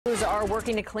Crews are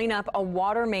working to clean up a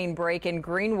water main break in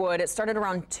Greenwood. It started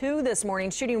around 2 this morning,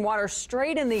 shooting water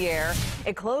straight in the air.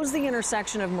 It closed the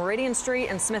intersection of Meridian Street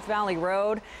and Smith Valley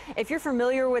Road. If you're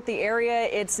familiar with the area,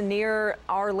 it's near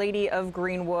Our Lady of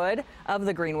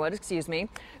the Greenwood, excuse me.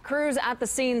 Crews at the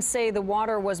scene say the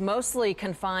water was mostly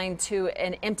confined to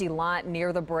an empty lot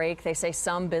near the break. They say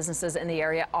some businesses in the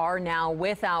area are now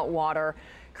without water.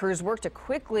 Crews worked to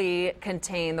quickly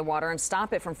contain the water and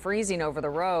stop it from freezing over the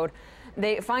road.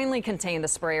 They finally contained the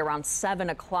spray around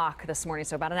 7 o'clock this morning,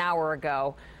 so about an hour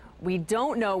ago. We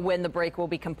don't know when the break will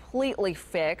be completely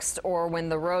fixed or when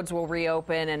the roads will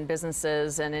reopen and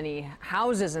businesses and any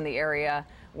houses in the area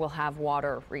will have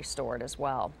water restored as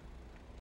well.